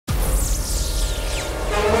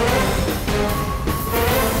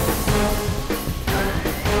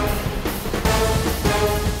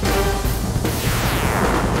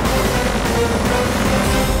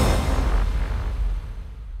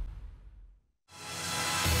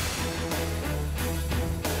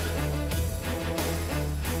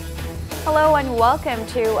Hello and welcome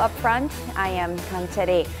to Upfront. I am Kang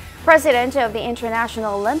Tae-ri. President of the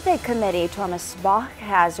International Olympic Committee, Thomas Bach,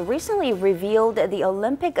 has recently revealed the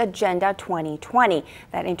Olympic Agenda 2020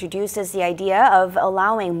 that introduces the idea of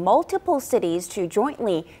allowing multiple cities to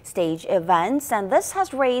jointly stage events, and this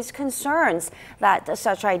has raised concerns that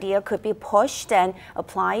such idea could be pushed and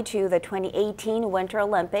applied to the 2018 Winter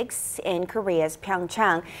Olympics in Korea's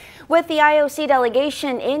Pyeongchang. With the IOC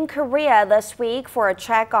delegation in Korea this week for a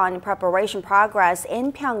check on preparation progress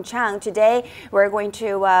in Pyeongchang, today we're going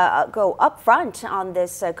to go up front on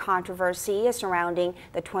this controversy surrounding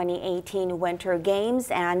the 2018 Winter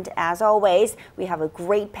Games. And as always, we have a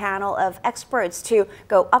great panel of experts to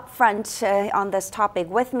go up front on this topic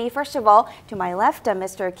with me. First of all, to my left,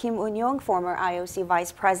 Mr. Kim Eun-yong, former IOC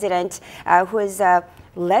Vice President, who is a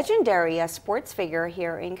legendary sports figure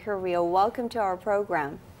here in Korea. Welcome to our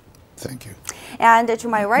program. Thank you. And to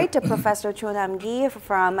my right, Professor Cho Nam-gi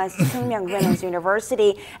from Kookmyang Women's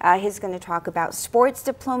University. He's going to talk about sports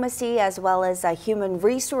diplomacy as well as human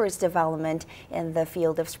resource development in the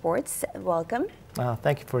field of sports. Welcome.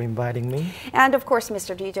 Thank you for inviting me. And of course,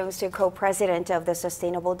 Mr. Lee Jung-soo, co-president of the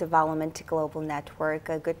Sustainable Development Global Network.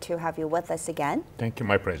 Good to have you with us again. Thank you.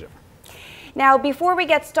 My pleasure. Now, before we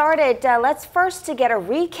get started, let's first get a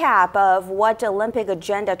recap of what Olympic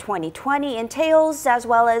Agenda 2020 entails, as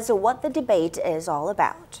well as what the debate is all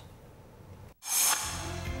about.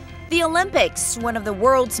 The Olympics, one of the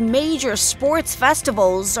world's major sports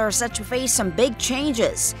festivals, are set to face some big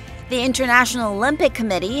changes. The International Olympic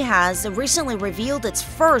Committee has recently revealed its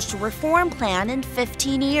first reform plan in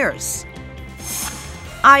 15 years.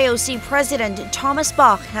 IOC President Thomas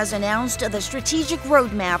Bach has announced the strategic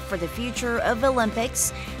roadmap for the future of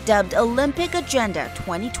Olympics, dubbed Olympic Agenda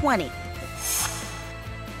 2020.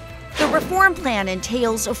 The reform plan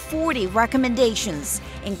entails 40 recommendations,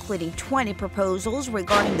 including 20 proposals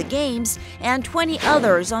regarding the Games and 20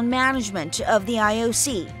 others on management of the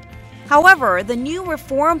IOC. However, the new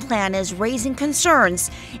reform plan is raising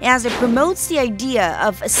concerns as it promotes the idea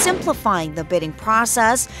of simplifying the bidding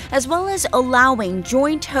process as well as allowing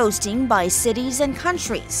joint hosting by cities and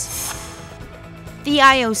countries. The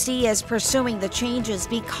IOC is pursuing the changes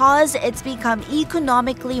because it's become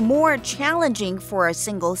economically more challenging for a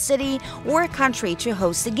single city or country to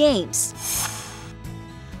host the Games.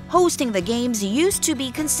 Hosting the Games used to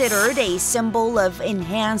be considered a symbol of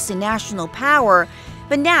enhanced national power.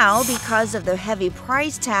 But now, because of the heavy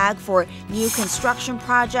price tag for new construction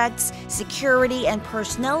projects, security, and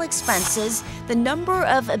personnel expenses, the number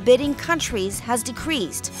of bidding countries has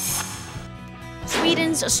decreased.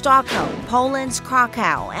 Sweden's Stockholm, Poland's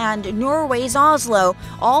Krakow, and Norway's Oslo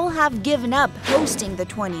all have given up hosting the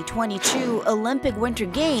 2022 Olympic Winter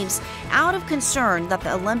Games out of concern that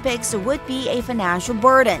the Olympics would be a financial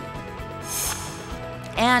burden.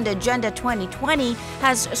 And Agenda 2020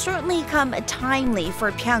 has certainly come timely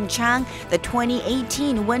for Pyeongchang, the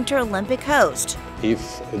 2018 Winter Olympic host.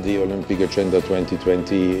 If the Olympic Agenda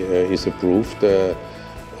 2020 is approved,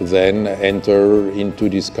 then enter into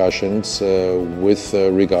discussions with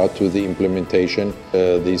regard to the implementation.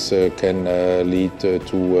 This can lead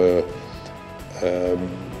to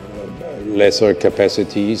lesser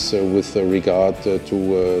capacities with regard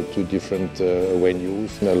to different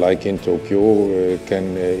venues. Like in Tokyo,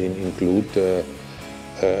 can include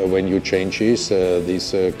venue changes.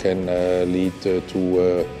 This can lead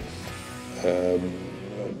to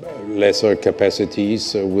lesser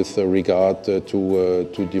capacities with regard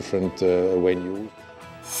to different venues.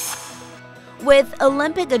 With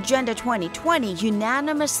Olympic Agenda 2020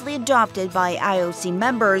 unanimously adopted by IOC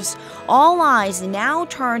members, all eyes now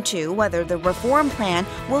turn to whether the reform plan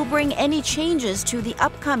will bring any changes to the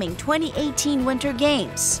upcoming 2018 Winter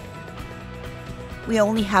Games. We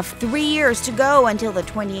only have 3 years to go until the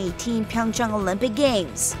 2018 Pyeongchang Olympic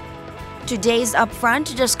Games. Today's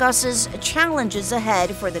Upfront discusses challenges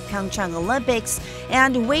ahead for the Pyeongchang Olympics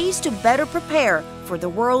and ways to better prepare for the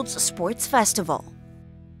world's sports festival.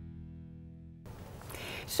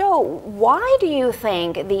 So why do you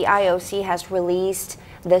think the IOC has released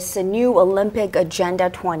this new Olympic Agenda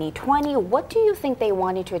 2020? What do you think they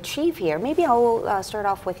wanted to achieve here? Maybe I'll start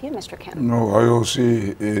off with you, Mr. Kim. No,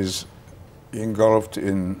 IOC is engulfed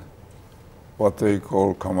in what they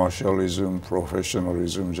call commercialism,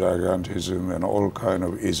 professionalism, gigantism, and all kind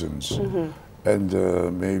of isms. And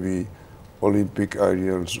maybe Olympic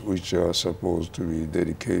ideals which are supposed to be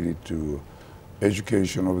dedicated to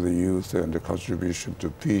education of the youth and the contribution to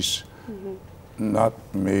peace, not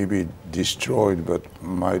maybe destroyed, but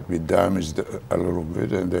might be damaged a little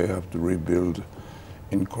bit, and they have to rebuild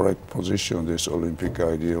incorrect position, these Olympic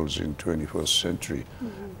ideals in 21st century.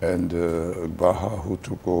 And Baha, who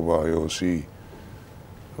took over IOC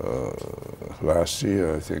last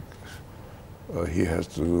year, I think, he has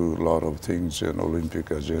to do a lot of things, and Olympic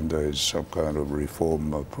agenda is some kind of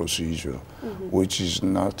reform procedure, which is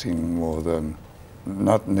nothing more than,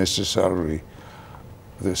 not necessarily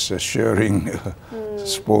this sharing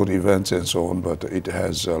sport events and so on, but it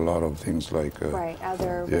has a lot of things like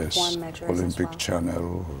other reform measures Olympic as well.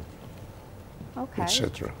 Channel, Okay.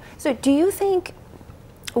 etc. So do you think,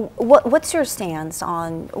 what's your stance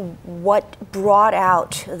on what brought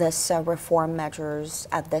out this reform measures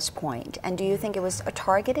at this point? And do you think it was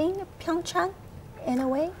targeting Pyeongchang in a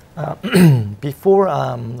way? Before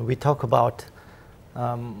we talk about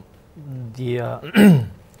the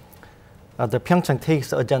Pyeongchang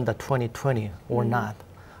takes Agenda 2020 or not,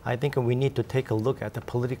 I think we need to take a look at the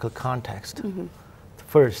political context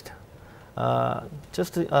first.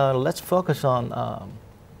 Let's focus on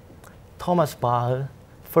Thomas Bach's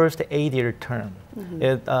first 8-year term.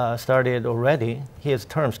 It started already. His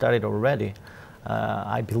term started already.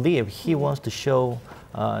 I believe he wants to show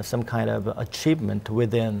some kind of achievement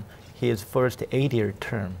within his first 8-year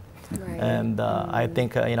term. Right. And I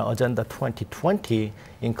think Agenda 2020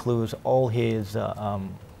 includes all his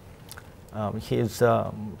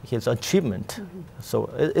achievement. So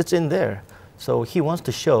it's in there. So he wants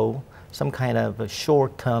to show some kind of a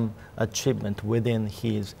short-term achievement within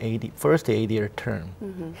his first 8-year term.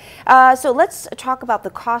 So let's talk about the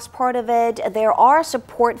cost part of it. There are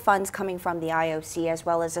support funds coming from the IOC as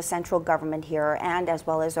well as the central government here and as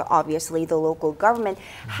well as obviously the local government.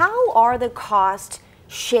 How are the costs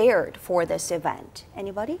shared for this event?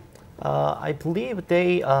 Anybody? I believe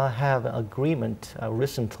they have an agreement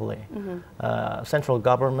recently. Central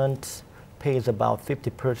government pays about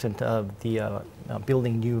 50% of the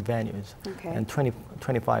building new venues, and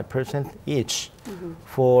 25% each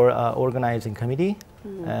for organizing committee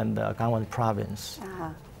and Gangwon province.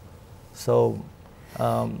 So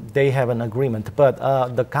they have an agreement, but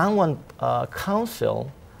the Gangwon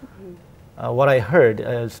council, what I heard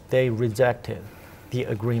is they rejected the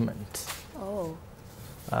agreement. Oh.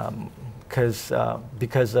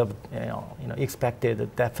 Because of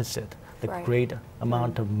expected deficit, the great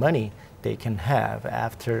amount of money they can have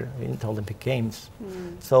after the Olympic Games.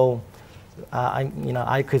 So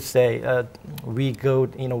I could say we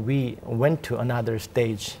went to another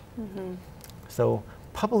stage. So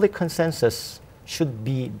public consensus should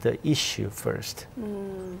be the issue first.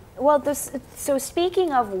 Well, so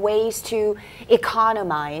speaking of ways to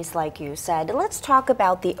economize, like you said, let's talk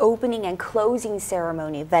about the opening and closing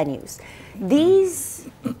ceremony venues. These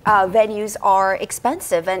venues are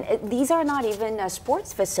expensive, and these are not even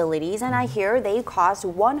sports facilities, and I hear they cost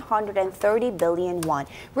 130 billion won.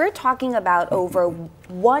 We're talking about over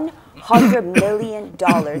 $100 million.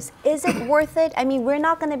 Is it worth it? I mean, we're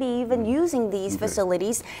not going to be even using these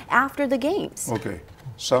facilities after the games. Okay.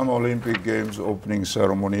 Some Olympic Games opening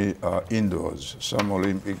ceremony are indoors, some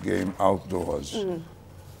Olympic game outdoors,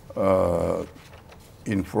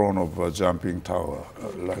 in front of a jumping tower.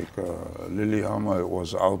 Like Lillehammer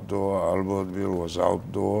was outdoor, Albertville was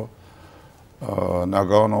outdoor,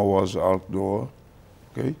 Nagano was outdoor,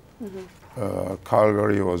 okay?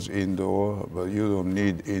 Calgary was indoor, but you don't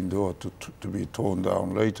need indoor to be torn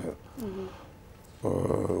down later.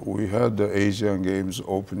 We had the Asian Games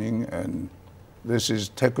opening, and this is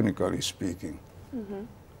technically speaking.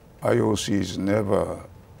 IOC is never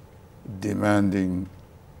demanding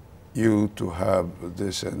you to have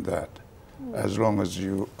this and that, as long as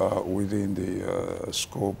you are within the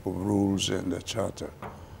scope of rules and the charter.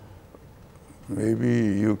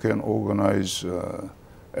 Maybe you can organize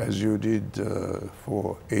as you did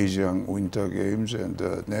for Asian Winter Games and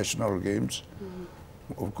National Games.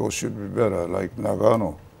 Of course, should be better, like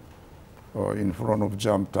Nagano. In front of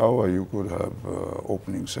Jump Tower, you could have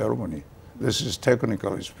opening ceremony. This is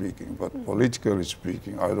technically speaking, but politically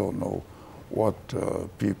speaking, I don't know what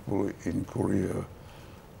people in Korea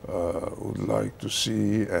would like to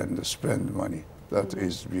see and spend money. That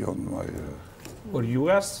is beyond my... Well,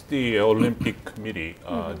 U.S. the Olympic Committee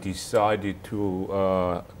decided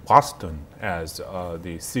to Boston as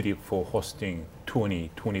the city for hosting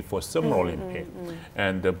 2024 Summer Olympic,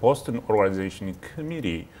 and the Boston Organization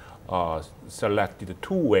Committee selected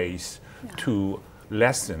 2 ways to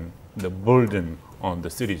lessen the burden on the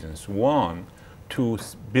citizens. One, to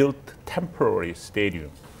build temporary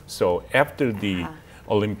stadium, so after the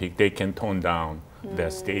Olympic they can tone down the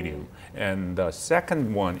stadium. And the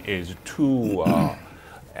second one is to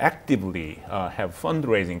actively have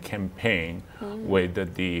fundraising campaign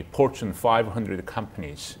with the Fortune 500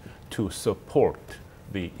 companies to support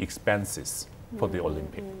the expenses for the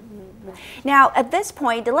Olympic. Now, at this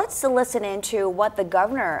point, let's listen into what the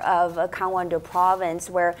governor of Gangwon-do province,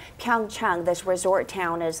 where Pyeongchang, this resort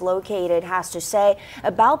town, is located, has to say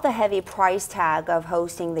about the heavy price tag of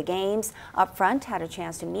hosting the games. Upfront had a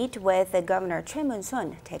chance to meet with the Governor Choi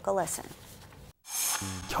Mun-sun. Take a listen.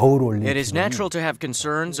 It is natural to have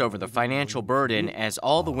concerns over the financial burden as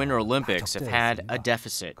all the Winter Olympics have had a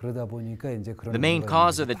deficit. The main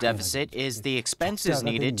cause of the deficit is the expenses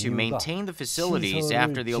needed to maintain the facilities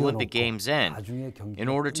after the Olympic Games end. In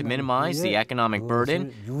order to minimize the economic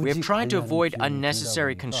burden, we have tried to avoid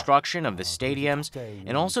unnecessary construction of the stadiums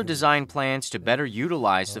and also design plans to better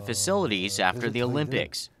utilize the facilities after the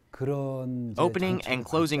Olympics. Opening and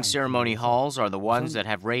closing ceremony halls are the ones that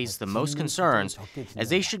have raised the most concerns, as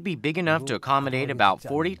they should be big enough to accommodate about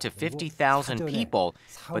 40 to 50,000 people,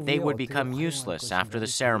 but they would become useless after the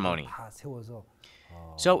ceremony.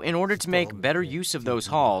 So in order to make better use of those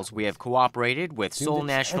halls, we have cooperated with Seoul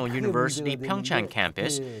National University Pyeongchang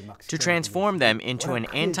campus to transform them into an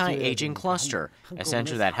anti-aging cluster, a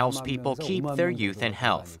center that helps people keep their youth and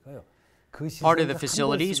health. Part of the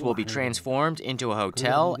facilities will be transformed into a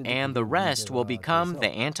hotel, and the rest will become the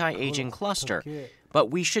anti-aging cluster. But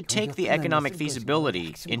we should take the economic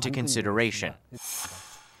feasibility into consideration.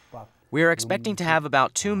 We are expecting to have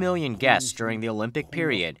about 2 million guests during the Olympic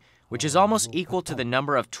period, which is almost equal to the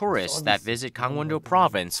number of tourists that visit Gangwon-do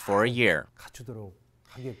province for a year.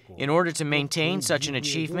 In order to maintain such an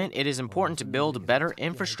achievement, it is important to build better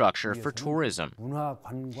infrastructure for tourism.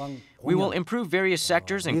 We will improve various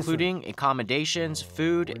sectors, including accommodations,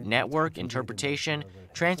 food, network, interpretation,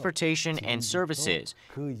 transportation, and services.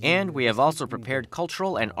 And we have also prepared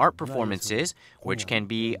cultural and art performances, which can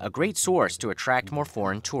be a great source to attract more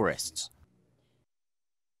foreign tourists.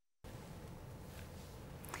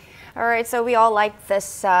 All right, so we all like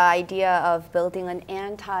this idea of building an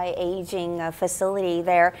anti-aging facility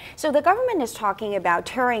there. So the government is talking about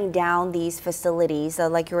tearing down these facilities,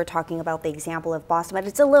 like you were talking about the example of Boston, but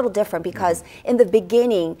it's a little different because in the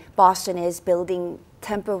beginning, Boston is building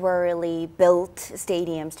temporarily built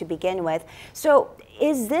stadiums to begin with. So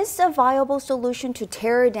is this a viable solution to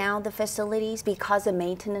tear down the facilities because the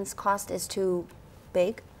maintenance cost is too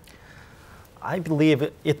big? I believe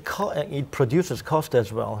it produces cost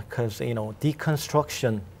as well, because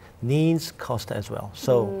deconstruction needs cost as well.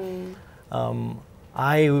 So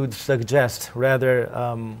I would suggest rather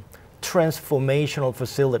transformational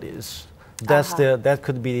facilities. That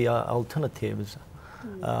could be the alternatives,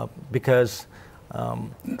 because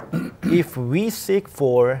if we seek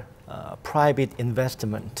for private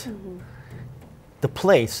investment, the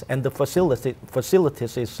place and the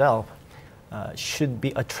facilities itself should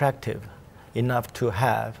be attractive enough to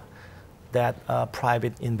have that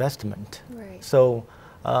private investment. Right. So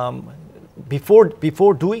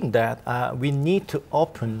before doing that, we need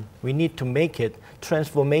to make it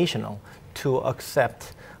transformational to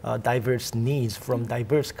accept diverse needs from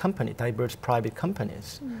diverse private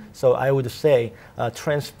companies. So I would say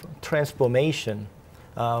transformation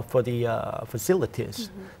for the facilities,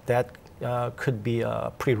 that could be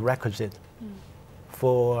a prerequisite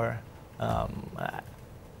for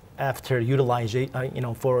after utilization,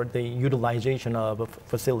 for the utilization of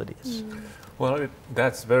facilities. Well,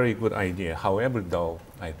 that's a very good idea. However, though,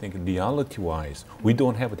 I think reality-wise, we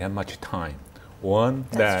don't have that much time. One,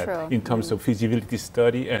 that's that true. In terms of feasibility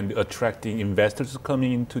study and attracting investors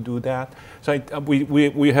coming in to do that. So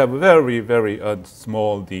we have very, very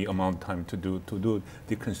small the amount of time to do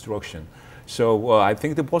the construction. So I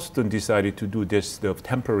think the Boston decided to do this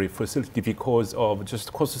temporary facility because of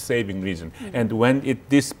just cost-saving reason. And when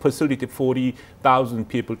this facility, 40,000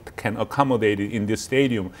 people can accommodate it in this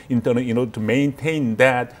stadium, in order to maintain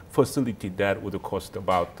that facility, that would cost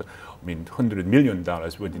about $100 million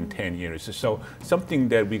within 10 years. So something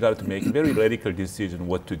that we got to make a very radical decision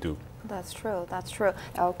what to do. That's true. That's true.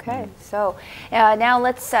 Okay. So now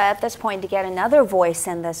let's, at this point, to get another voice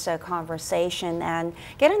in this conversation and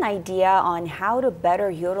get an idea on how to better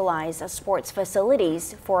utilize sports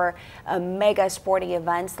facilities for mega sporting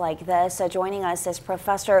events like this. Joining us is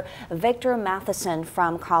Professor Victor Matheson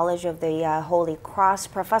from College of the Holy Cross.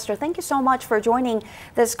 Professor, thank you so much for joining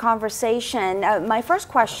this conversation. My first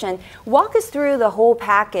question, walk us through the whole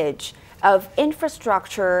package of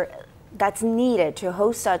infrastructure that's needed to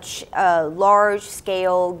host such a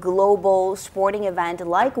large-scale global sporting event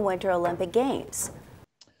like Winter Olympic Games.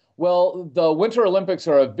 Well, the Winter Olympics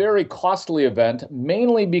are a very costly event,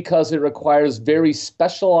 mainly because it requires very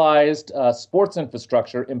specialized sports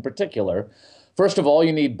infrastructure in particular. First of all,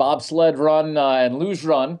 you need bobsled run and luge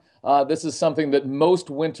run. This is something that most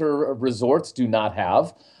winter resorts do not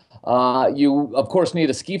have. You, of course, need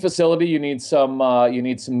a ski facility. You need some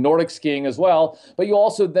Nordic skiing as well. But you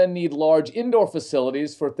also then need large indoor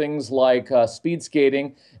facilities for things like speed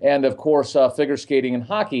skating and, of course, figure skating and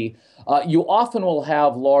hockey. You often will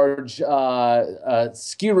have large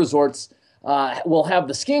ski resorts will have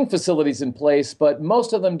the skiing facilities in place, but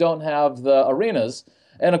most of them don't have the arenas.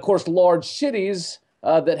 And, of course, large cities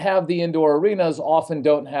that have the indoor arenas often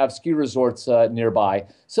don't have ski resorts nearby.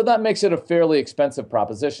 So that makes it a fairly expensive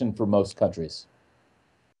proposition for most countries.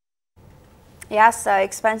 Yes,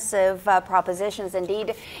 expensive propositions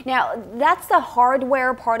indeed. Now, that's the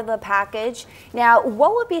hardware part of the package. Now,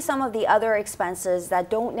 what would be some of the other expenses that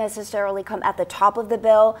don't necessarily come at the top of the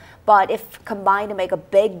bill, but if combined to make a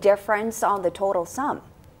big difference on the total sum?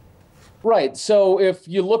 Right. So if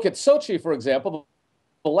you look at Sochi, for example,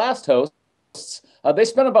 the last hosts, they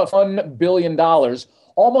spent about $1 billion.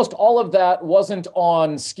 Almost all of that wasn't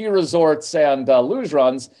on ski resorts and luge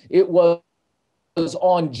runs. It was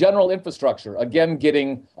on general infrastructure, again,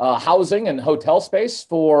 getting housing and hotel space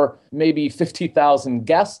for maybe 50,000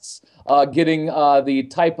 guests, getting the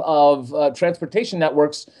type of transportation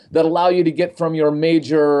networks that allow you to get from your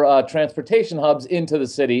major transportation hubs into the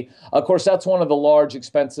city. Of course, that's one of the large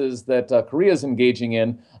expenses that Korea is engaging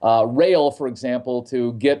in. Rail, for example,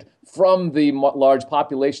 to get from the large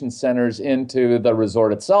population centers into the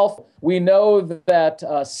resort itself. We know that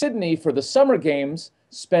Sydney, for the Summer Games,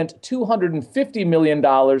 spent $250 million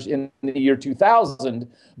in the year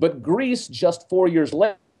 2000, but Greece, just 4 years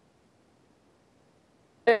later,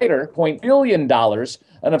 $0.1 billion.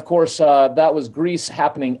 And of course, that was Greece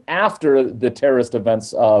happening after the terrorist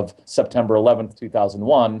events of September 11th,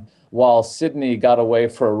 2001, while Sydney got away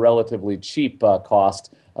for a relatively cheap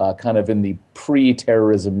cost, kind of in the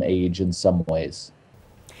pre-terrorism age in some ways.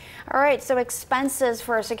 All right, so expenses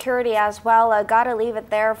for security as well. Got to leave it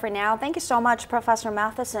there for now. Thank you so much, Professor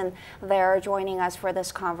Matheson, there joining us for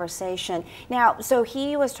this conversation. Now, so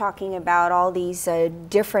he was talking about all these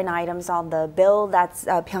different items on the bill that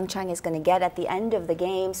Pyeongchang is going to get at the end of the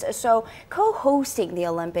Games. So co-hosting the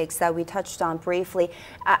Olympics that we touched on briefly,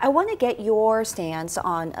 I want to get your stance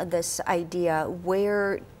on this idea.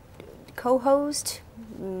 Where co-host?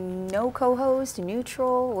 No co-host,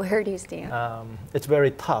 neutral? Where do you stand? It's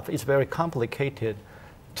very tough. It's very complicated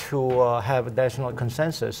to have national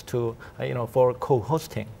consensus to, for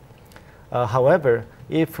co-hosting. However,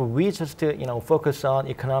 if we just, focus on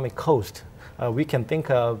economic cost, we can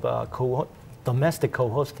think of domestic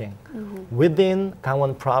co-hosting within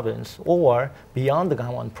Gangwon province or beyond the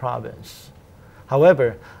Gangwon province.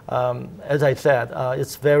 However, as I said,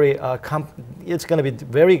 it's going to be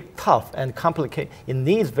very tough and complicated. It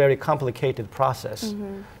needs very complicated process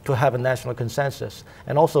to have a national consensus.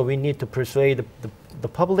 And also, we need to persuade the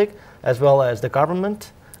public as well as the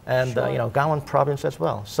government and Gangwon province as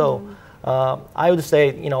well. So I would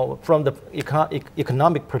say, from the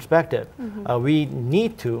economic perspective, we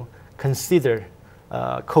need to consider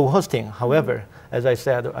co-hosting. However, as I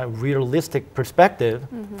said, a realistic perspective,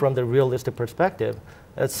 from the realistic perspective,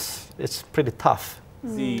 it's pretty tough.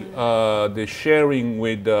 The sharing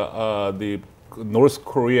with the North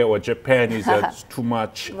Korea or Japan is too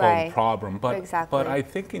much of a problem. But, but I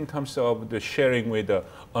think in terms of the sharing with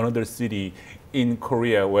another city in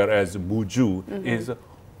Korea, whereas Muju is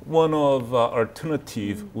one of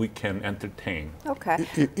alternative we can entertain. Okay.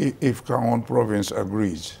 If Gangwon province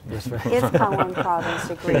agrees. If Gangwon province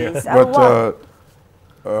agrees. But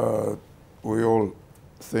we all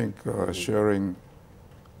think sharing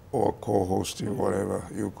or co-hosting, whatever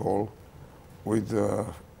you call, with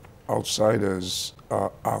outsiders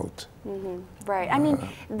are out. Right. I mean,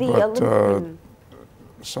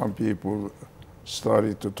 some people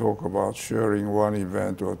started to talk about sharing one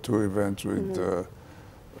event or two events with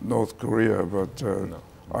North Korea, but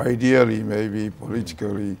ideally, maybe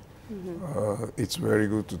politically, it's very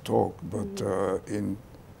good to talk, but in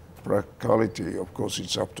practicality, of course,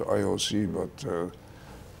 it's up to IOC, but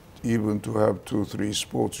even to have 2-3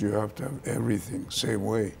 sports, you have to have everything same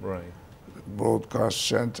way. Right. Broadcast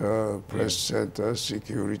center, press center,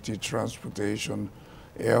 security, transportation,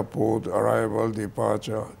 airport, arrival,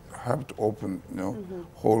 departure, have to open,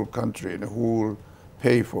 whole country, and who will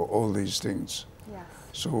pay for all these things. Yes.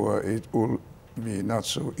 So it will be not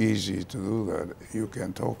so easy to do that. You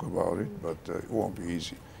can talk about it, but it won't be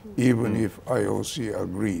easy, even if IOC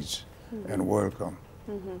agrees and welcome.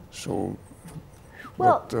 So,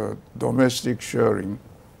 but domestic sharing,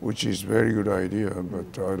 which is very good idea,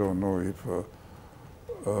 but I don't know if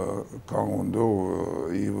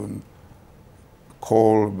Gangwon-do even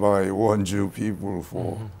called by Wonju people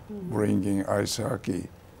for bringing ice hockey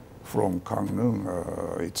from Gangneung,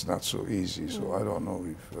 it's not so easy. So I don't know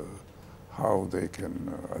if how they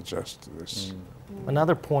can adjust this.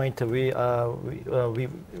 Another point we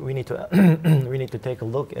need to we need to take a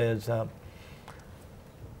look is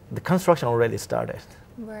the construction already started.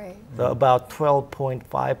 Right. About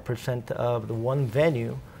 12.5% of the one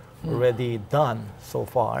venue already done so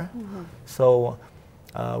far. So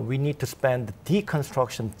we need to spend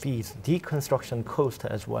deconstruction fees, deconstruction cost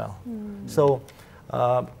as well. So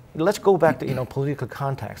let's go back to political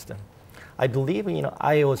context. I believe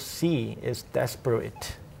IOC is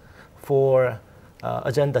desperate for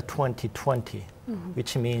Agenda 2020,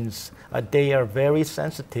 which means they are very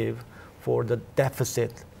sensitive for the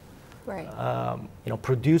deficit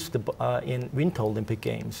produced in Winter Olympic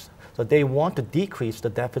Games. So they want to decrease the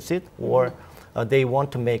deficit, or they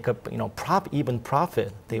want to make a even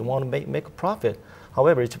profit. They want to make a profit.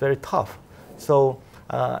 However, it's very tough. So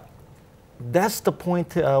that's the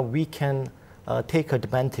point we can take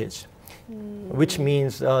advantage, which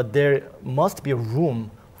means there must be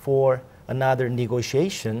room for another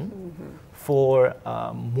negotiation for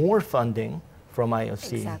more funding from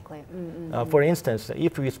IOC. Exactly. For instance,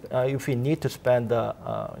 if we need to spend the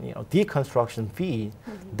deconstruction fee,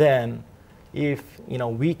 then if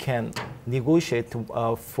we can negotiate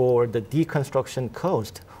for the deconstruction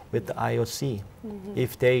cost with the IOC,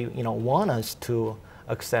 if they want us to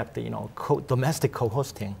accept domestic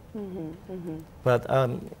co-hosting, but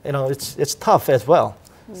it's tough as well.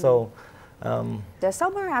 So.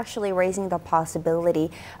 Some are actually raising the possibility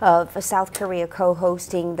of South Korea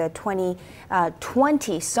co-hosting the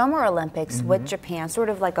 2020 Summer Olympics with Japan, sort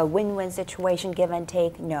of like a win-win situation, give and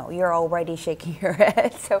take. No, you're already shaking your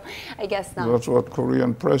head, so I guess not. That's what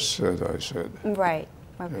Korean press said, I said. Right,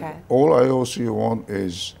 okay. All IOC want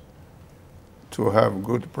is to have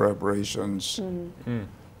good preparations.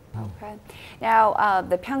 Okay. Now,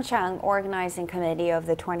 the Pyeongchang Organizing Committee of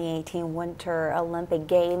the 2018 Winter Olympic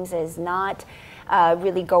Games is not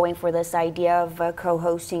really going for this idea of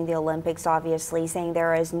co-hosting the Olympics, obviously, saying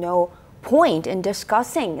there is no point in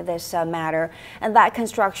discussing this matter, and that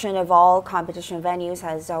construction of all competition venues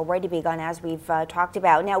has already begun, as we've talked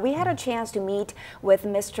about. Now, we had a chance to meet with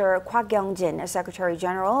Mr. Kwak Kyung-jin, Secretary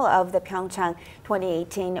General of the Pyeongchang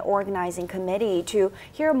 2018 Organizing Committee, to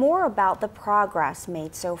hear more about the progress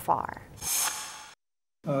made so far.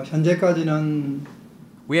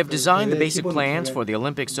 We have designed the basic plans for the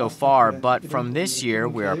Olympics so far, but from this year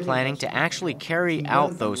we are planning to actually carry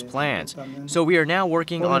out those plans. So we are now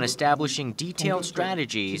working on establishing detailed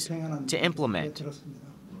strategies to implement.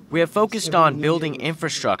 We have focused on building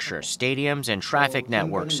infrastructure, stadiums, and traffic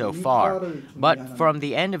networks so far, but from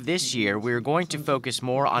the end of this year we are going to focus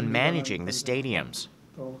more on managing the stadiums.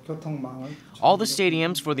 All the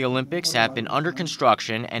stadiums for the Olympics have been under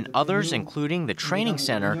construction, and others, including the training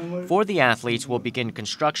center for the athletes, will begin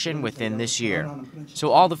construction within this year.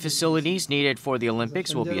 So all the facilities needed for the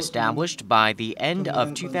Olympics will be established by the end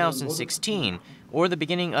of 2016 or the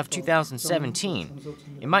beginning of 2017.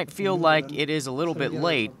 It might feel like it is a little bit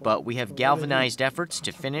late, but we have galvanized efforts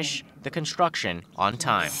to finish the construction on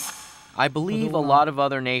time. I believe a lot of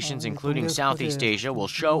other nations, including Southeast Asia, will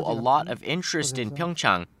show a lot of interest in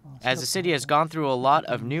Pyeongchang, as the city has gone through a lot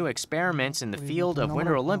of new experiments in the field of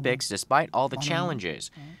Winter Olympics despite all the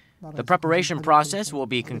challenges. The preparation process will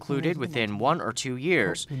be concluded within 1 or 2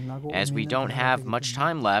 years. As we don't have much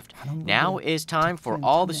time left, now is time for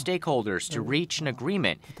all the stakeholders to reach an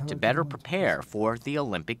agreement to better prepare for the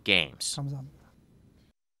Olympic Games.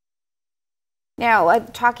 Now,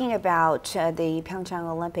 talking about the Pyeongchang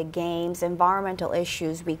Olympic Games, environmental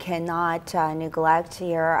issues we cannot neglect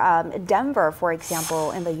here. Denver, for example,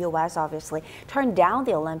 in the U.S., obviously, turned down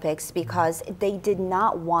the Olympics because they did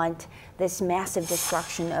not want this massive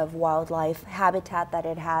destruction of wildlife habitat that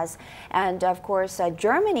it has. And, of course,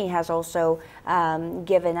 Germany has also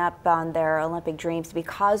given up on their Olympic dreams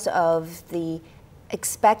because of the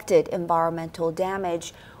expected environmental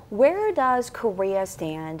damage. Where does Korea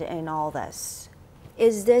stand in all this?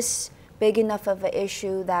 Is this big enough of an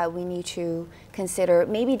issue that we need to consider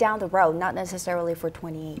maybe down the road, not necessarily for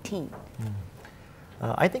 2018?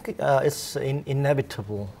 I think it's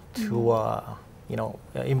inevitable to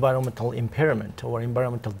environmental impairment or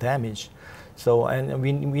environmental damage. So, and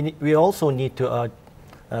we also need to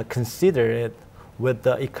consider it with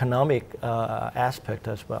the economic aspect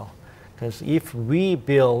as well. Because if we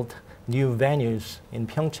build new venues in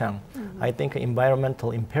Pyeongchang, I think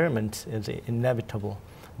environmental impairment is inevitable.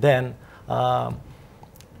 Then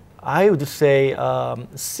I would say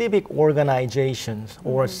civic organizations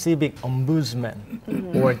or civic ombudsmen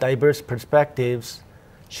or diverse perspectives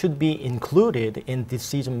should be included in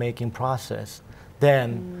decision-making process.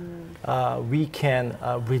 then we can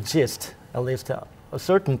resist at least a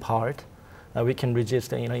certain part. We can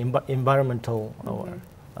resist, environmental or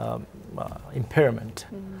impairment.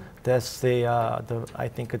 That's the I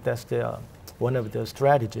think that's the one of the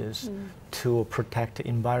strategies to protect the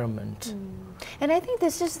environment. And I think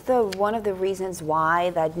this is one of the reasons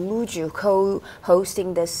why that Muju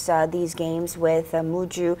co-hosting these games with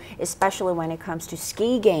Muju, especially when it comes to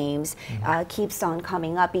ski games, keeps on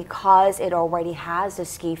coming up because it already has the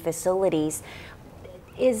ski facilities.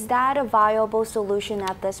 Is that a viable solution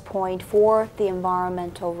at this point for the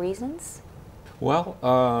environmental reasons? Well,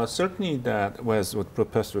 certainly that was what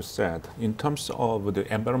Professor said. In terms of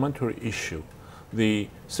the environmental issue,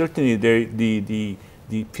 certainly the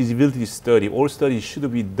feasibility study, all studies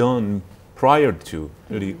should be done prior to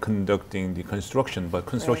really conducting the construction, but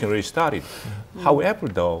construction already started. However,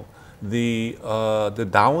 though, the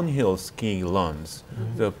downhill skiing runs,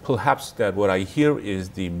 perhaps that what I hear is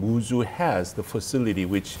the Muju has the facility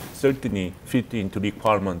which certainly fit into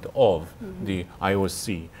requirement of the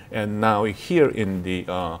IOC. And now here in the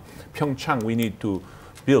Pyeongchang, we need to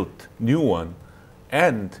build new one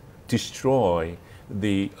and destroy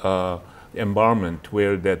the environment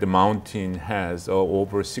where the mountain has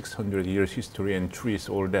over 600 years history and trees,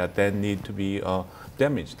 all that need to be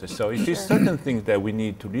damaged. So it is certain things that we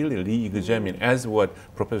need to really re-examine, as what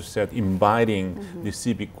Professor said, inviting the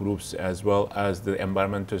civic groups as well as the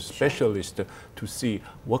environmental specialists to see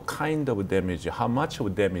what kind of damage, how much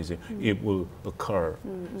of damage it will occur.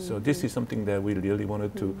 So this is something that we really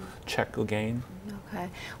wanted to check again. Okay.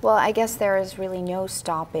 Well, I guess there is really no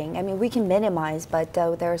stopping. I mean, we can minimize, but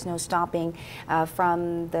there is no stopping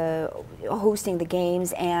from hosting the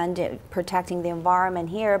games and protecting the environment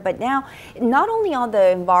here. But now, not only on the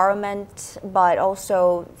environment, but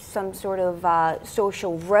also some sort of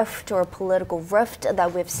social rift or political rift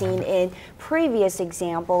that we've seen in previous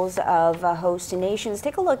examples of host nations.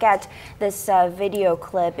 Take a look at this video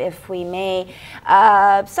clip, if we may.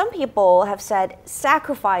 Some people have said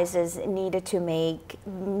sacrifices needed to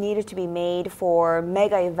be made for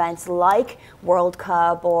mega events like World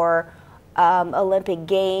Cup or Olympic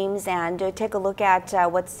Games, and take a look at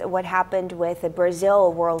what happened with the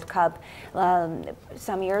Brazil World Cup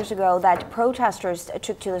some years ago, that protesters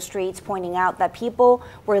took to the streets pointing out that people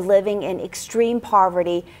were living in extreme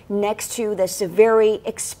poverty next to this very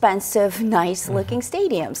expensive, nice-looking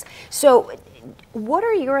stadiums. So what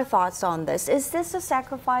are your thoughts on this? Is this a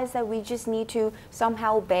sacrifice that we just need to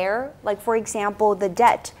somehow bear? Like, for example, the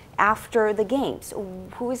debt after the games.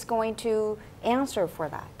 Who is going to answer for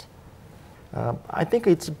that? I think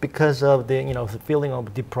it's because of the feeling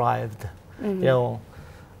of deprived.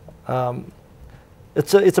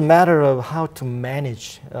 It's a matter of how to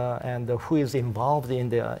manage and who is involved in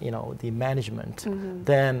the management.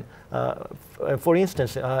 Then, for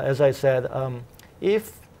instance, as I said,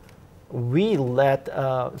 if we let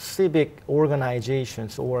civic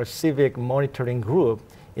organizations or civic monitoring group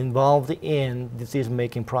involved in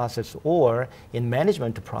decision-making process or in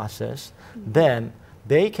management process, then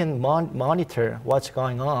they can monitor what's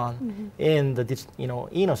going on in the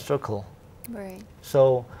inner circle. Right.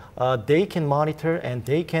 So they can monitor and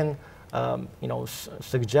they can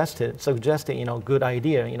suggest good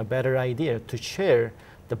idea, better idea to share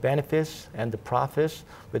the benefits and the profits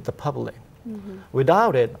with the public.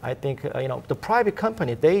 Without it, I think the private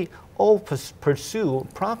company, they all pursue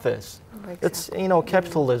profits. Exactly. It's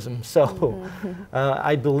capitalism. So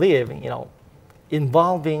I believe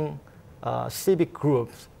involving civic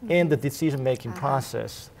groups in the decision-making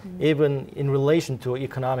process, even in relation to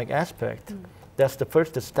economic aspect, that's the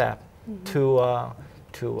first step to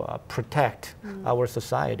protect our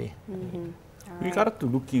society. We got to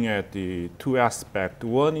looking at the two aspects.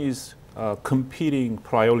 One is competing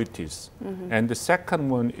priorities, and the second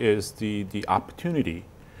one is the opportunity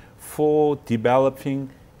for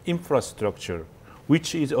developing infrastructure,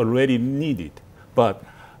 which is already needed. But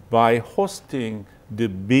by hosting the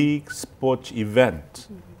big sports event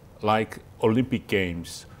like Olympic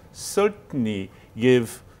Games, certainly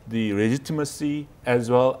give the legitimacy as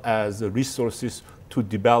well as the resources to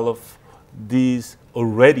develop these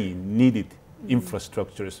already needed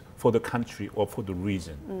infrastructures for the country or for the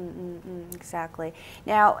region. Exactly.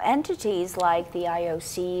 Now, entities like the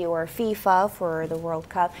IOC or FIFA for the World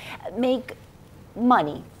Cup make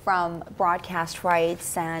money from broadcast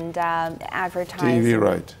rights and advertising.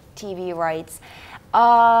 TV rights.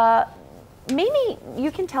 Maybe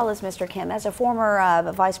you can tell us, Mr. Kim, as a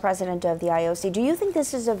former vice president of the IOC, do you think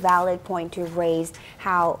this is a valid point to raise,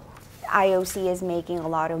 how IOC is making a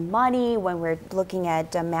lot of money when we're looking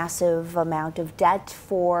at a massive amount of debt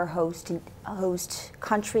for host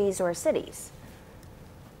countries or cities?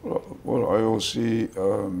 Well,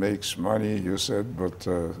 IOC makes money, you said, but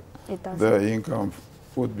their income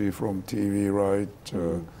would be from TV right,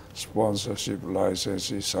 sponsorship,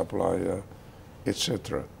 licenses, supplier,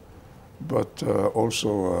 etc. But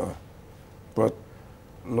also, but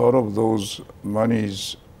a lot of those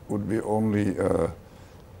monies would be only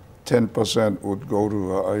 10% would go to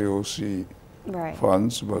IOC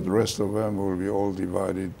funds, but the rest of them will be all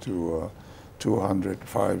divided to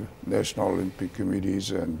 205 national Olympic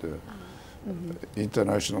committees and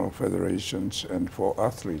international federations and for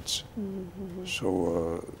athletes.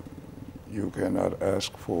 So you cannot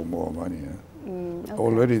ask for more money. Okay.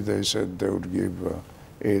 Already they said they would give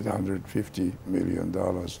 $850 million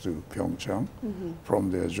to Pyeongchang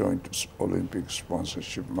from their joint Olympic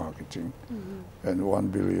sponsorship marketing and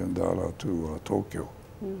 $1 billion to Tokyo.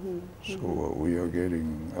 So we are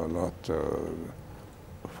getting a lot.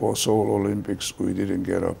 For Seoul Olympics, we didn't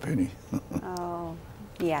get a penny. Oh,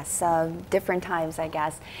 yes, different times, I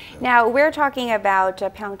guess. Now, we're talking about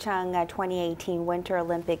Pyeongchang 2018 Winter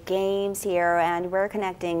Olympic Games here, and we're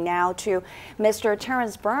connecting now to Mr.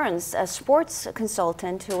 Terrence Burns, a sports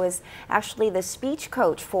consultant who is actually the speech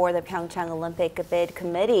coach for the Pyeongchang Olympic Bid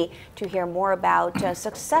Committee, to hear more about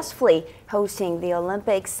successfully hosting the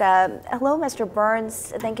Olympics. Hello, Mr.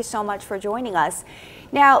 Burns. Thank you so much for joining us.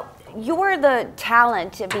 Now, you're the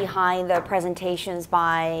talent behind the presentations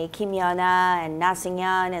by Kim Yeona and Na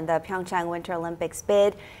Seung-yeon in the Pyeongchang Winter Olympics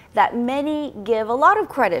bid that many give a lot of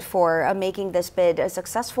credit for making this bid a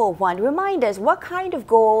successful one. Remind us, what kind of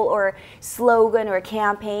goal or slogan or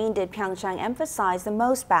campaign did Pyeongchang emphasize the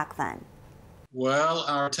most back then? Well,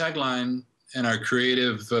 our tagline and our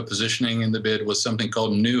creative positioning in the bid was something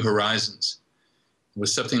called New Horizons. It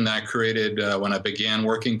was something that I created when I began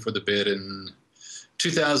working for the bid in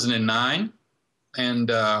 2009, and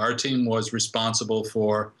our team was responsible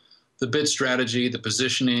for the bid strategy, the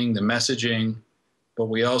positioning, the messaging, but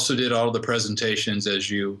we also did all of the presentations, as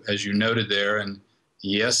you noted there. And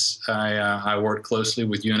yes, I worked closely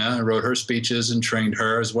with Yuna. I wrote her speeches and trained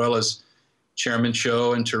her, as well as Chairman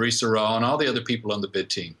Cho and Teresa Raw and all the other people on the bid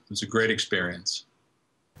team. It was a great experience.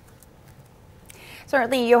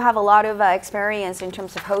 Certainly, you have a lot of experience in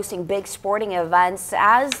terms of hosting big sporting events.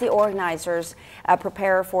 As the organizers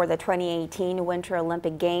prepare for the 2018 Winter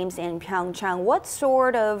Olympic Games in Pyeongchang, what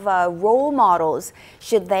sort of role models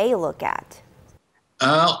should they look at?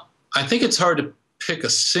 I think it's hard to pick a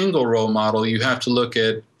single role model. You have to look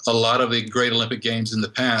at a lot of the great Olympic Games in the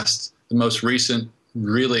past. The most recent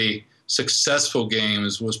really successful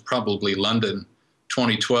games was probably London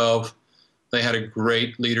 2012. They had a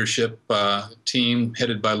great leadership team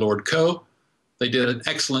headed by Lord Ko. They did an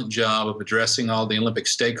excellent job of addressing all the Olympic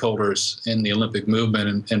stakeholders in the Olympic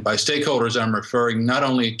movement. And by stakeholders, I'm referring not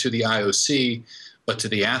only to the IOC, but to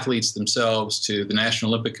the athletes themselves, to the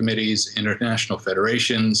National Olympic Committees, international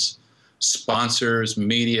federations, sponsors,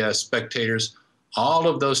 media, spectators. All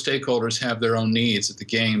of those stakeholders have their own needs at the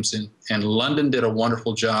Games, and London did a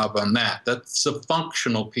wonderful job on that. That's the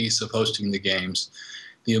functional piece of hosting the Games.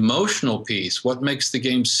 The emotional piece, what makes the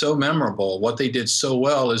Games so memorable, what they did so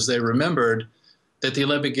well, is they remembered that the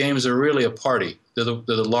Olympic Games are really a party. They're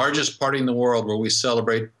the largest party in the world where we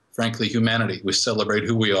celebrate, frankly, humanity. We celebrate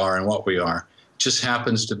who we are and what we are. It just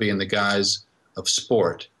happens to be in the guise of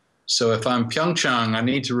sport. So if I'm Pyeongchang, I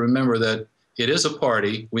need to remember that it is a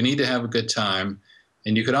party. We need to have a good time.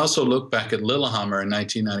 And you can also look back at Lillehammer in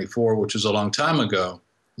 1994, which was a long time ago.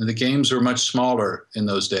 And the Games were much smaller in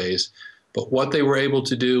those days. But what they were able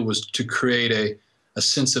to do was to create a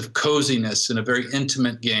sense of coziness in a very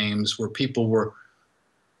intimate Games where people were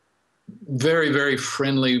very, very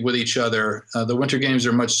friendly with each other. The Winter Games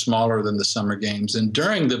are much smaller than the Summer Games. And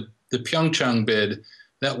during the Pyeongchang bid,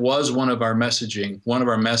 that was one of our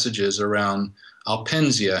messages around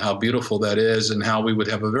Alpensia, how beautiful that is, and how we would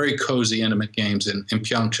have a very cozy, intimate Games in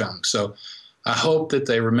Pyeongchang. So I hope that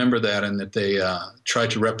they remember that and that they try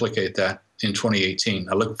to replicate that in 2018.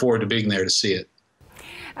 I look forward to being there to see it.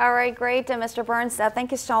 All right, great, Mr. Burns. Thank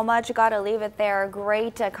you so much. Got to leave it there.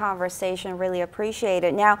 Great conversation. Really appreciate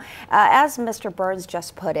it. Now, as Mr. Burns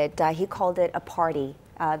just put it, he called it a party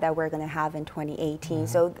that we're going to have in 2018.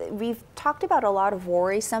 So we've talked about a lot of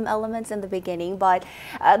worrisome elements in the beginning, but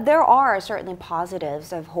there are certainly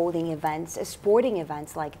positives of holding events, sporting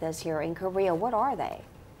events like this here in Korea. What are they?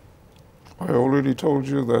 I already told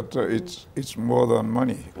you that it's more than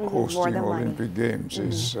money. Hosting Olympic Games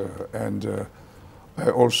is, and I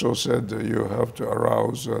also said that you have to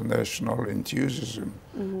arouse national enthusiasm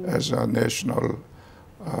as a national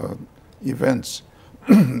events.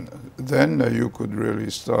 Then you could really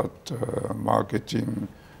start marketing.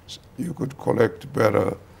 You could collect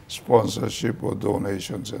better sponsorship or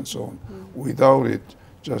donations and so on. Without it,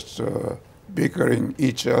 just bickering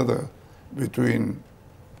each other between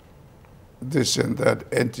this and that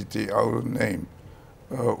entity, our name,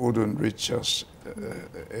 wouldn't reach us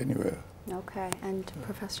anywhere. Okay, and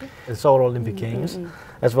Professor? The Seoul Olympic Games,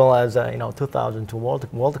 as well as 2002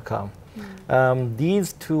 World Cup.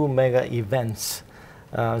 These two mega events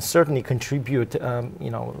certainly contribute,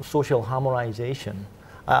 social harmonization.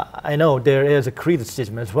 I know there is a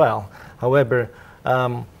criticism as well. However,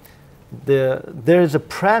 there is a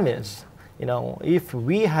premise. If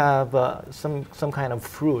we have some kind of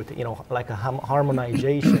fruit, like a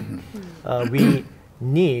harmonization, we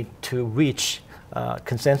need to reach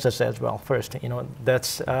consensus as well first.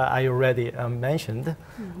 That's I already mentioned.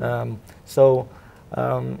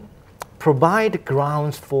 Providing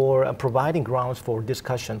grounds for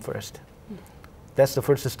discussion first. That's the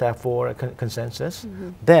first step for consensus.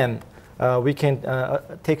 Then we can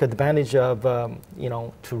take advantage of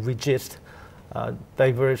to resist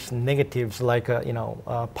diverse negatives like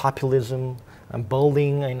populism and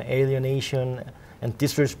bullying and alienation and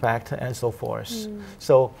disrespect and so forth.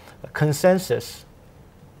 So consensus,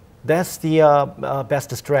 that's the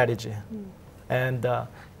best strategy. And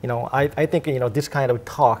I think this kind of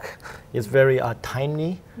talk is very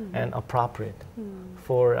timely and appropriate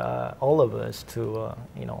for all of us to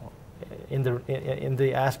in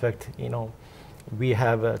the aspect we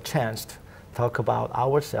have a chance to talk about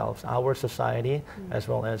ourselves, our society, as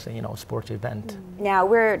well as sports event. Now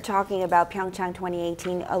we're talking about Pyeongchang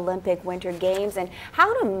 2018 Olympic Winter Games and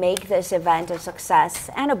how to make this event a success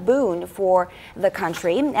and a boon for the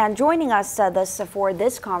country. And joining us for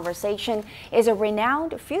this conversation is a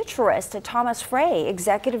renowned futurist, Thomas Frey,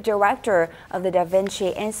 Executive Director of the Da Vinci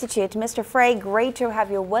Institute. Mr. Frey, great to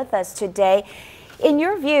have you with us today. In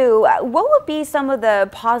your view, what would be some of the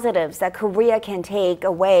positives that Korea can take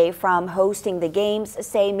away from hosting the Games,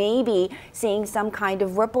 say maybe seeing some kind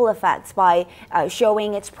of ripple effects by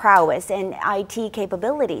showing its prowess and IT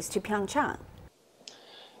capabilities to Pyeongchang?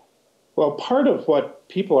 Well, part of what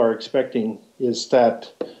people are expecting is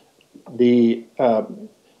that the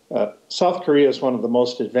South Korea is one of the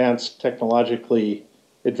most technologically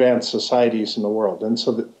advanced societies in the world. And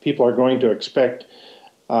so that people are going to expect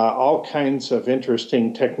all kinds of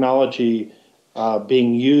interesting technology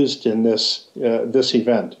being used in this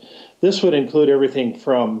event. This would include everything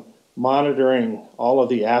from monitoring all of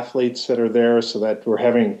the athletes that are there so that we're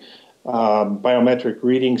having biometric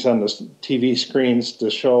readings on the TV screens to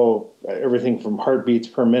show everything from heartbeats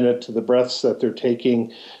per minute to the breaths that they're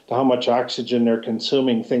taking to how much oxygen they're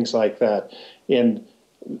consuming, things like that. And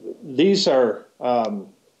these are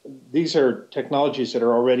technologies that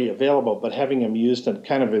are already available, but having them used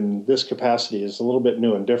in this capacity is a little bit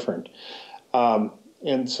new and different.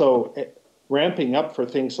 And so ramping up for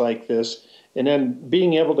things like this, and then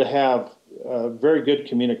being able to have very good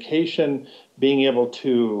communication, being able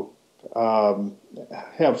to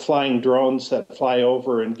have flying drones that fly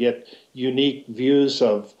over and get unique views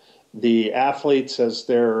of the athletes as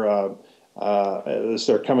they're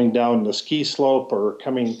coming down the ski slope or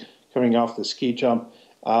coming off the ski jump.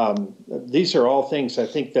 These are all things I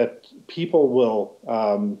think that people will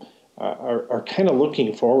are kind of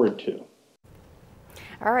looking forward to.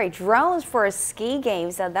 All right, drones for ski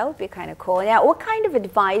games, that would be kind of cool. Now, what kind of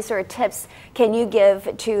advice or tips can you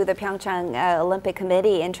give to the Pyeongchang Olympic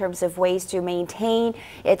Committee in terms of ways to maintain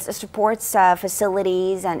its sports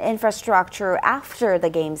facilities and infrastructure after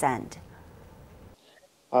the games end?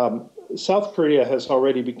 South Korea has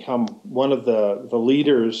already become one of the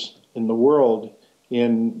leaders in the world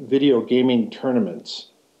in video gaming tournaments.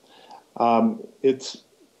 It's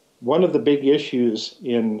one of the big issues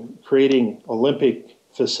in creating Olympic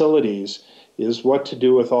facilities is what to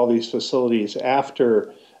do with all these facilities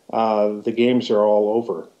after the games are all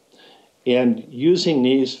over. And using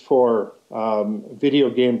these for video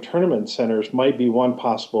game tournament centers might be one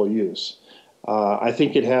possible use. I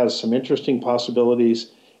think it has some interesting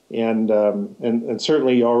possibilities, and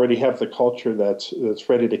certainly you already have the culture that's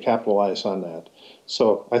ready to capitalize on that.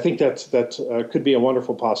 So I think that could be a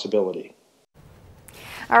wonderful possibility.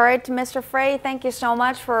 All right, Mr. Frey, thank you so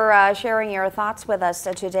much for sharing your thoughts with us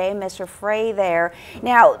today, Mr. Frey there.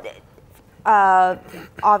 Now,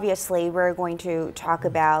 obviously, we're going to talk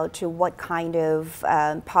about what kind of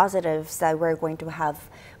positives that we're going to have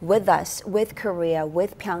with us, with Korea,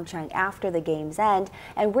 with Pyeongchang after the games end.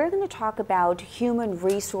 And we're going to talk about human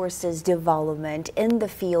resources development in the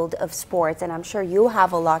field of sports. And I'm sure you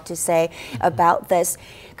have a lot to say about this.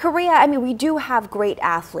 Korea, I mean, we do have great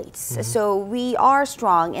athletes, so we are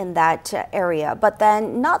strong in that area, but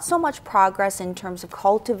then not so much progress in terms of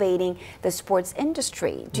cultivating the sports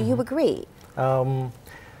industry. Do you agree?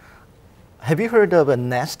 Have you heard of a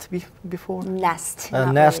NEST before? NEST.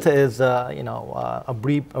 NEST really. Is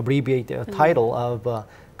abbreviated title of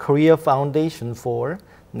Korea Foundation for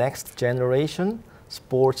Next Generation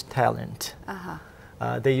Sports Talent.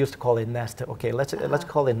 They used to call it NEST. Okay, let's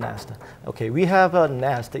call it NEST. Okay, we have a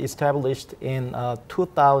NEST established in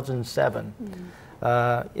 2007.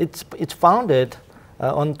 It's founded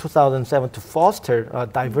on 2007 to foster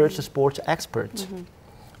diverse sports experts.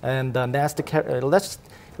 And NEST,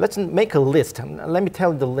 let's make a list. Let me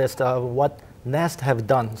tell you the list of what NEST have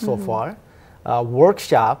done so far.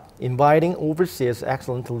 Workshop inviting overseas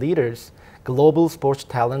excellent leaders, global sports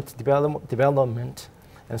talent development,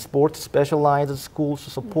 and sports specialized schools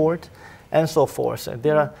support, and so forth.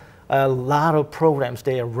 There are a lot of programs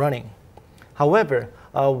they are running. However,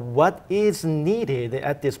 what is needed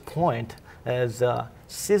at this point is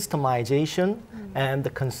systemization and the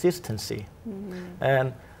consistency.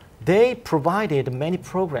 And they provided many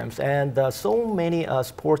programs, and so many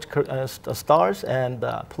sports stars and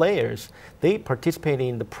players, they participated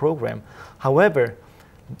in the program. However,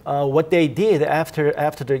 what they did after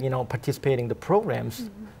participating in the programs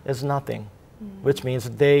is nothing, which means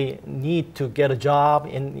they need to get a job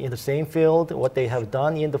in the same field, what they have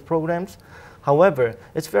done in the programs. However,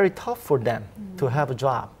 it's very tough for them to have a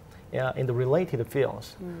job in the related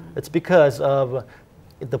fields. It's because of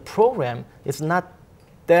the program is not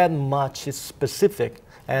that much specific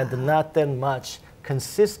and not that much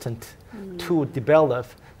consistent to develop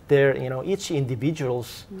their, each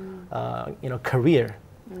individual's, career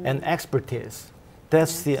and expertise.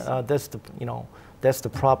 That's the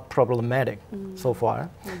problematic so far.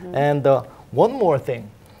 And one more thing,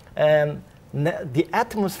 and the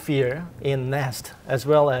atmosphere in NEST, as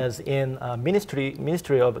well as in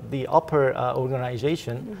Ministry of the upper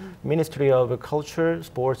organization, Ministry of Culture,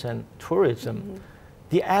 Sports and Tourism,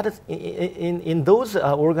 in those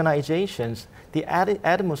organizations, the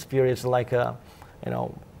atmosphere is like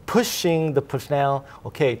pushing the personnel,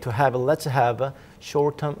 let's have a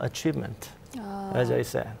short-term achievement, as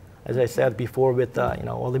I said before with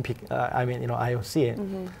Olympic,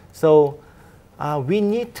 IOC. So we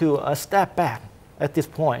need to step back at this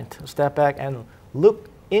point, step back and look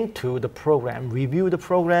into the program, review the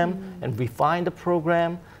program, and refine the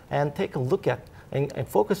program, and take a look at and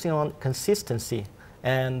focusing on consistency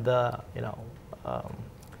and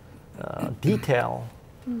detail.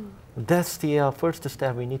 That's the first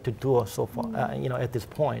step we need to do so far, at this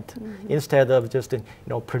point, instead of just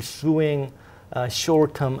pursuing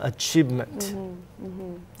short-term achievement.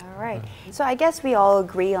 All right. So I guess we all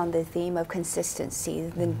agree on the theme of consistency,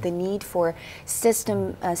 the need for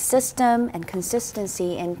system and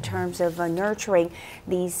consistency in terms of nurturing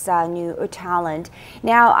these new talent.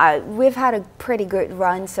 Now, we've had a pretty good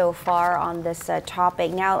run so far on this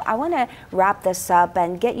topic. Now, I want to wrap this up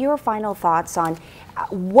and get your final thoughts on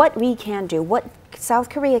what we can do, what South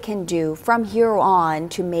Korea can do from here on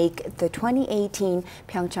to make the 2018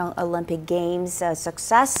 Pyeongchang Olympic Games a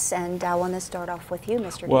success. And I want to start off with you,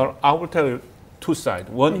 Mr. Well, I will tell you two sides.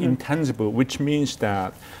 One intangible, which means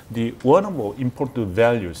that one of the more important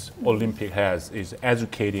values Olympic has is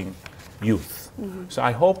educating youth. So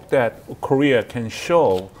I hope that Korea can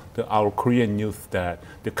show our Korean youth that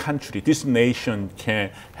the country, this nation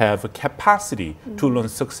can have a capacity to run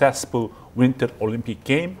successful Winter Olympic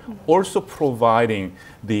game, also providing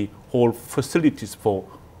the whole facilities for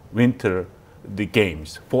the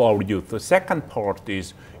games for our youth. The second part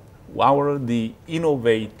is the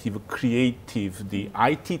innovative, creative, the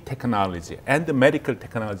IT technology and the medical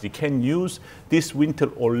technology can use this Winter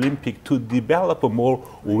Olympic to develop a more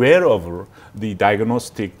wearable, the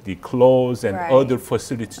diagnostic, the clothes and other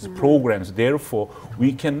facilities programs. Therefore,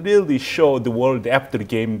 we can really show the world after the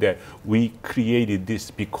game that we created this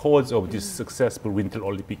because of this successful Winter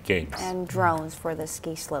Olympic Games. And drones for the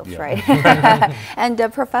ski slopes, right? And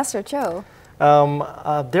Professor Cho.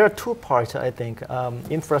 There are two parts, I think.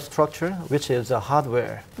 Infrastructure, which is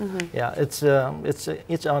hardware. Yeah, it's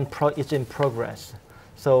in progress.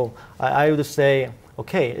 So I would say,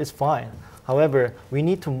 okay, it's fine. However, we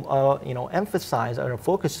need to emphasize or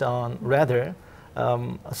focus on rather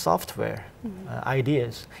software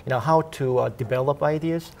ideas. How to develop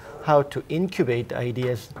ideas, how to incubate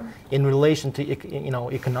ideas in relation to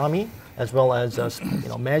economy, as well as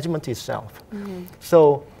management itself.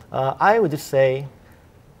 So I would say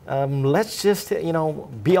let's just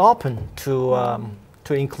be open to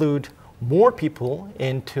include more people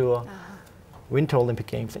into Winter Olympic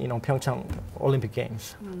Games, Pyeongchang Olympic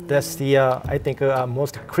Games. That's the I think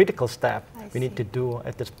most critical step we need to do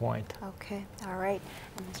at this point. Okay, all right,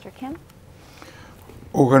 and Mr. Kim.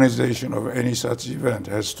 Organization of any such event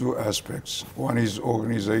has two aspects. One is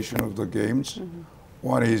organization of the games.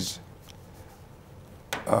 One is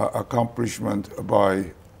accomplishment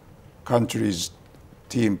by countries'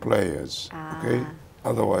 team players. Okay,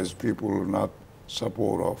 otherwise people will not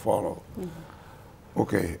support or follow.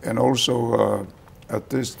 Okay, and also at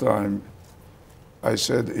this time, I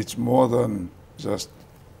said it's more than just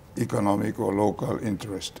economic or local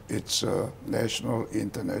interest. It's a national,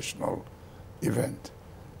 international event,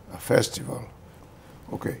 a festival.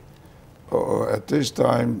 Okay, at this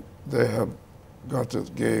time, they have got the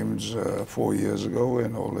games 4 years ago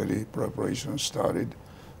and already preparation started.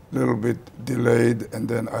 A little bit delayed, and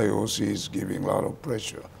then IOC is giving a lot of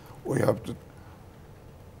pressure. We have to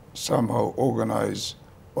somehow organize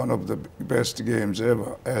one of the best games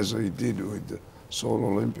ever, as they did with the Seoul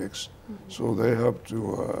Olympics. So they have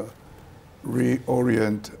to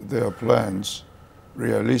reorient their plans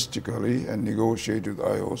realistically and negotiate with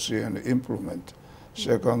IOC and implement.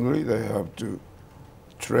 Secondly, they have to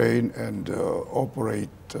train and operate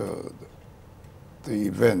the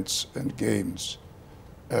events and games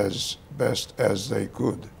as best as they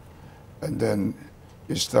could, and then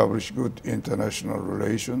establish good international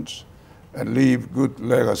relations and leave good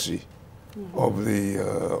legacy of the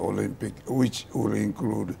Olympic, which will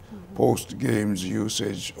include post-games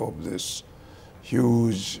usage of this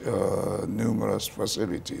huge, numerous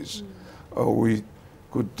facilities. We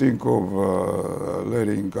could think of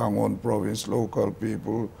letting Gangwon province local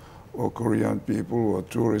people or Korean people or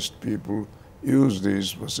tourist people use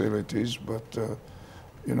these facilities, but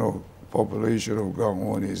population of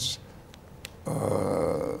Gangwon is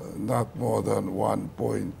not more than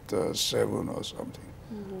 1.7 or something.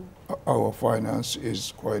 Our finance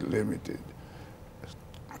is quite limited.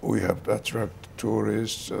 We have to attract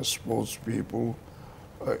tourists, sports people,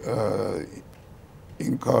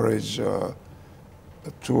 encourage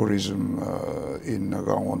tourism in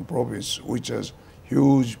Gangwon province, which has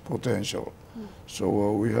huge potential.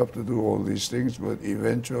 So we have to do all these things, but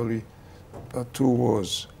eventually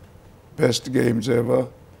towards best games ever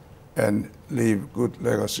and leave good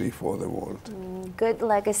legacy for the world. Good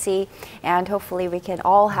legacy, and hopefully we can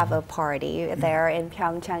all have a party there in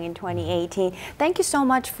Pyeongchang in 2018. Thank you so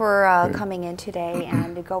much for coming in today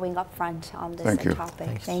and going up front on this topic.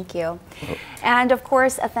 Thanks. Thank you. And of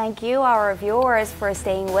course, thank you, our viewers, for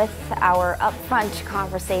staying with our Upfront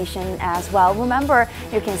conversation as well. Remember,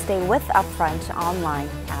 you can stay with Upfront online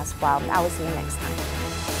as well. I will see you next time.